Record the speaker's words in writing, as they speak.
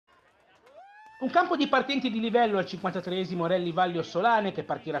Un campo di partenti di livello al 53esimo Rally Valli Ossolane che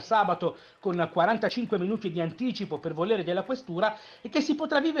partirà sabato con 45 minuti di anticipo per volere della questura e che si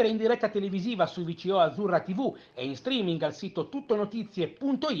potrà vivere in diretta televisiva su VCO Azzurra TV e in streaming al sito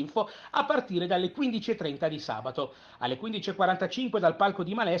tuttonotizie.info a partire dalle 15:30 di sabato. Alle 15:45 dal palco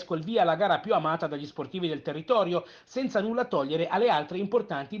di Malesco il via alla gara più amata dagli sportivi del territorio, senza nulla togliere alle altre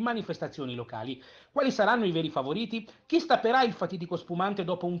importanti manifestazioni locali. Quali saranno i veri favoriti? Chi stapperà il fatidico spumante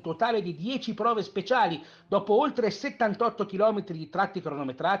dopo un totale di 10 prove speciali, dopo oltre 78 km di tratti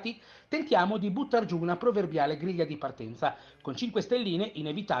cronometrati? Tentiamo di buttar giù una proverbiale griglia di partenza. Con 5 stelline,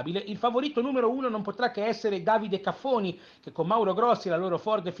 inevitabile, il favorito numero 1 non potrà che essere Davide Caffoni, che con Mauro Grossi e la loro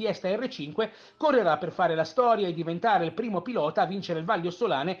Ford Fiesta R5 correrà per fare la storia e diventare il primo pilota a vincere il Valli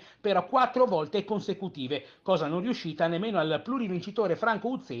Ossolane per 4 volte consecutive, cosa non riuscita nemmeno al plurivincitore Franco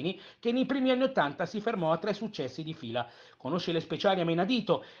Uzzeni, che nei primi anni 80 si fermò a 3 successi di fila. Conosce le speciali a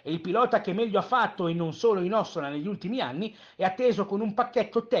menadito e il pilota che meglio ha fatto e non solo in Ossola negli ultimi anni è atteso con un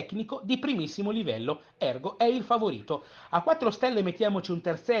pacchetto tecnico di primissimo livello, ergo è il favorito. A 4 stelle mettiamoci un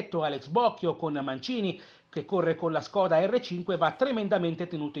terzetto, Alex Bocchio con Mancini, che corre con la Skoda R5 va tremendamente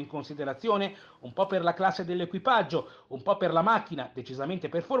tenuto in considerazione, un po' per la classe dell'equipaggio, un po' per la macchina decisamente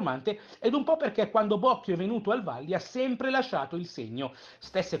performante ed un po' perché quando Bocchio è venuto al Valli ha sempre lasciato il segno.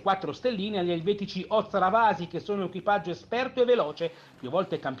 Stesse 4 stelline agli elvetici Hotz che sono equipaggio esperto e veloce, più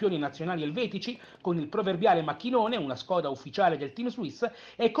volte campioni nazionali elvetici, con il proverbiale macchinone, una Skoda ufficiale del team Swiss,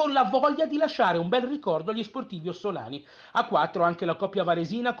 e con la voglia di lasciare un bel ricordo agli sportivi ossolani. A 4 anche la coppia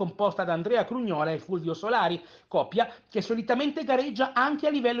varesina composta da Andrea Crugnola e Fulvio Solari, coppia che solitamente gareggia anche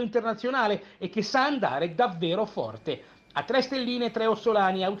a livello internazionale e che sa andare davvero forte. A 3 stelline, 3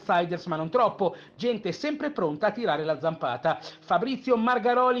 ossolani, outsiders ma non troppo, gente sempre pronta a tirare la zampata. Fabrizio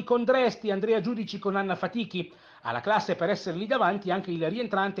Margaroli con Dresti, Andrea Giudici con Anna Fatichi. Alla classe per essere lì davanti anche il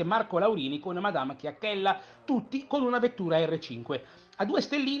rientrante Marco Laurini con Madama Chiacchella, tutti con una vettura R5. A 2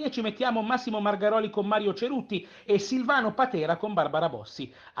 stelline ci mettiamo Massimo Margaroli con Mario Cerutti e Silvano Patera con Barbara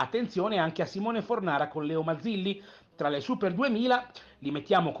Bossi. Attenzione anche a Simone Fornara con Leo Mazzilli. Tra le Super 2000 li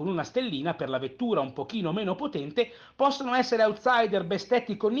mettiamo con una stellina per la vettura un pochino meno potente, possono essere outsider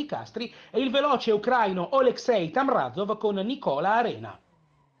Bestetti con Nicastri e il veloce ucraino Oleksiy Tamrazov con Nicola Arena.